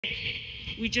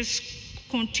we just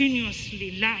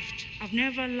continuously laughed. I've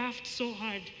never laughed so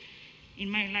hard in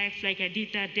my life like I did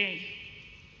that day.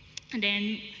 And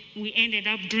then we ended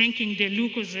up drinking the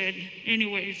Lucozade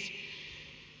anyways.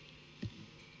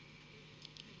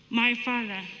 My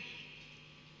father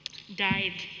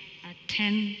died at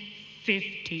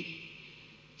 10:50,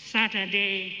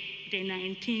 Saturday the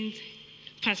 19th,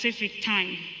 Pacific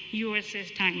time, USA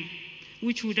time,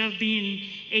 which would have been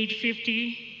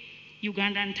 8:50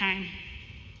 Ugandan time.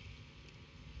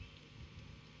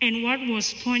 And what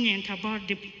was poignant about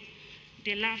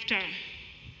the laughter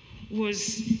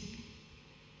was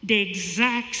the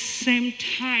exact same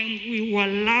time we were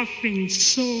laughing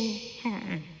so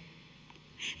hard.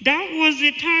 That was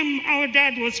the time our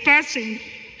dad was passing.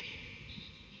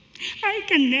 I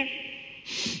can never.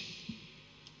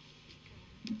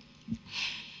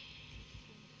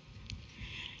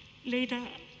 Later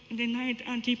in the night,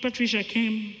 Auntie Patricia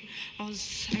came.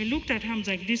 I looked at her, I was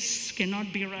like, this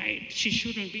cannot be right. She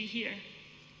shouldn't be here.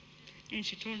 And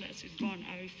she told us it's gone.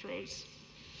 I froze.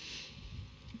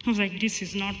 I was like, this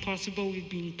is not possible. We've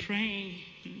been praying.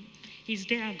 Is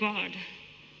there God?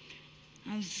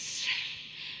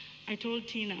 I told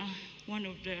Tina, one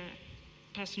of the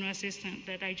personal assistants,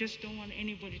 that I just don't want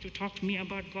anybody to talk to me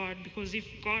about God, because if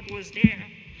God was there,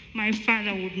 my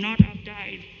father would not have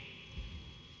died.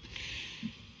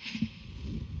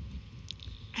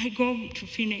 I go to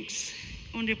Phoenix.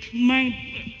 On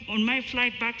my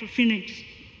flight back to Phoenix,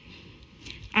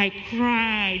 I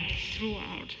cried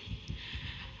throughout.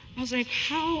 I was like,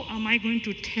 how am I going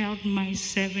to tell my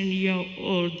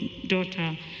 7-year-old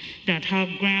daughter that her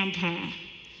grandpa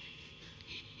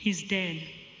is dead?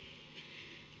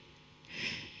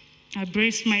 I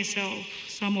braced myself.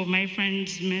 Some of my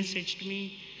friends messaged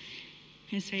me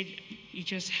and said, you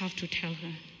just have to tell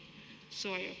her.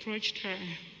 So I approached her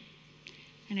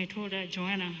and I told her,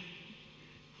 Joanna,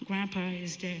 Grandpa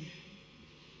is dead.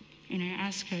 And I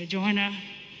asked her, Joanna,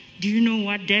 do you know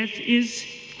what death is?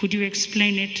 Could you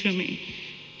explain it to me?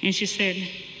 And she said,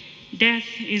 death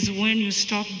is when you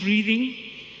stop breathing.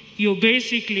 You're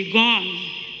basically gone.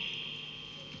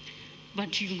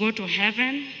 But you go to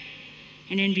heaven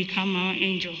and then become our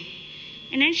angel.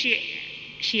 And then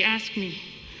she asked me,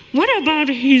 what about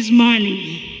his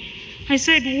money? I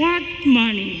said, what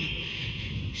money?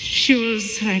 She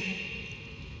was like,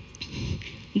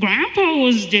 Grandpa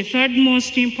was the third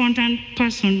most important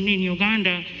person in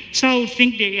Uganda, so I would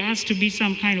think there has to be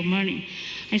some kind of money.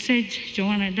 I said,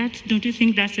 Joanna, don't you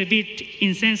think that's a bit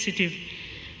insensitive?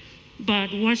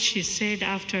 But what she said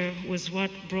after was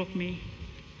what broke me.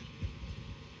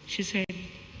 She said,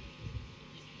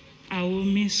 I will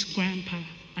miss Grandpa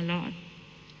a lot,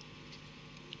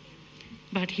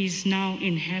 but he's now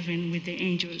in heaven with the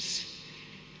angels.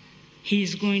 He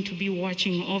is going to be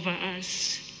watching over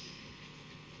us,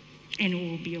 and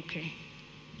we will be okay.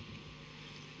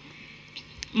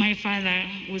 My father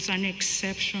was an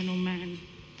exceptional man,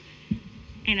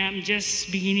 and I'm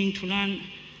just beginning to learn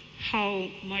how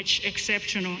much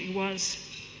exceptional he was.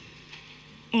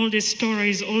 All the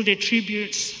stories, all the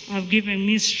tributes have given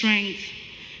me strength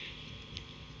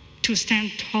to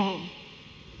stand tall,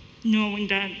 knowing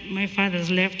that my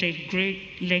father's left a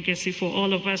great legacy for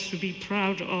all of us to be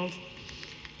proud of.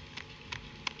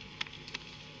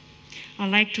 I'd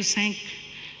like to thank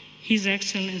His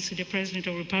Excellency, the President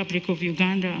of the Republic of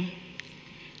Uganda,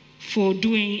 for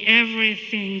doing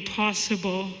everything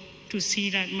possible to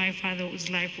see that my father's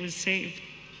life was saved.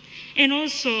 And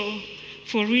also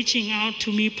for reaching out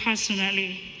to me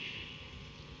personally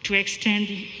to extend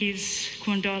his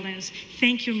condolence.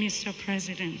 Thank you, Mr.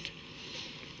 President.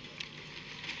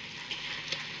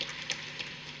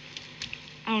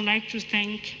 I would like to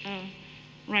thank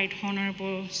Right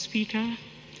Honorable Speaker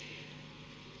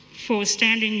for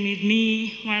standing with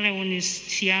me while I was in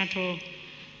Seattle.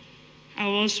 I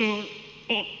also,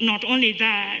 not only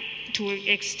that, to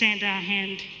extend our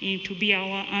hand and to be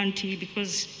our auntie,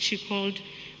 because she called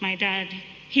my dad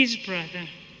his brother,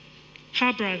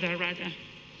 her brother rather.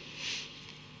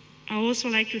 I also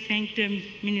like to thank the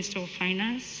Minister of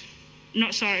Finance,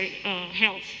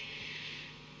 Health,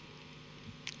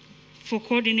 for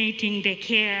coordinating the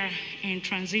care and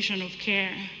transition of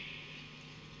care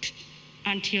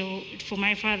for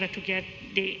my father to get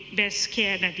the best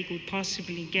care that he could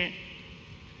possibly get.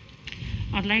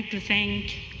 I'd like to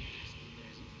thank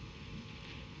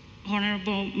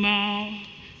Honorable Mao,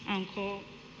 Uncle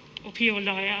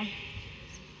Oulanyah,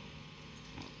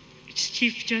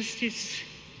 Chief Justice,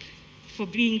 for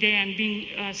being there and being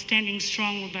standing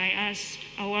strong by us.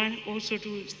 I want also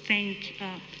to thank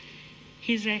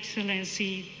His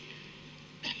Excellency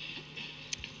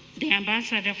the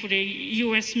ambassador for the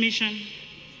U.S. mission,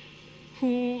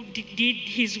 who did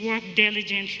his work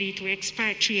diligently to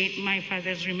expatriate my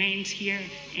father's remains here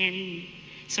and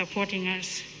supporting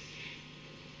us.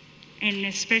 And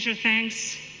a special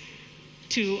thanks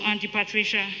to Auntie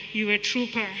Patricia. You were a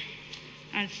trooper,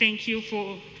 and thank you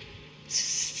for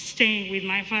staying with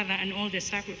my father and all the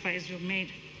sacrifice you've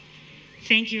made.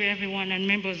 Thank you, everyone, and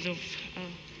members of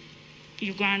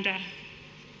Uganda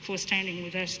for standing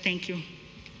with us. Thank you.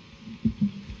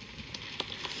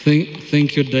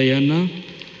 Thank you, Diana.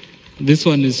 This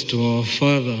one is to our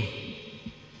father.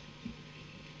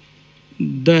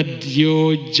 Dad,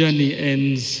 your journey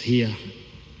ends here.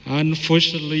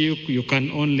 Unfortunately, you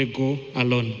can only go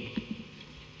alone.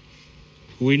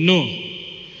 We know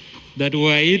that we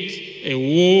are in a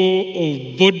war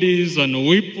of bodies and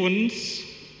weapons.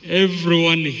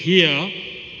 Everyone here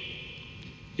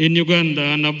in Uganda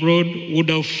and abroad would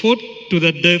have fought to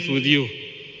the death with you.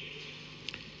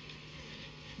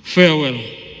 Farewell.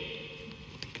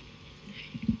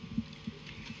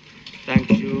 Thank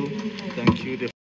you. Thank you.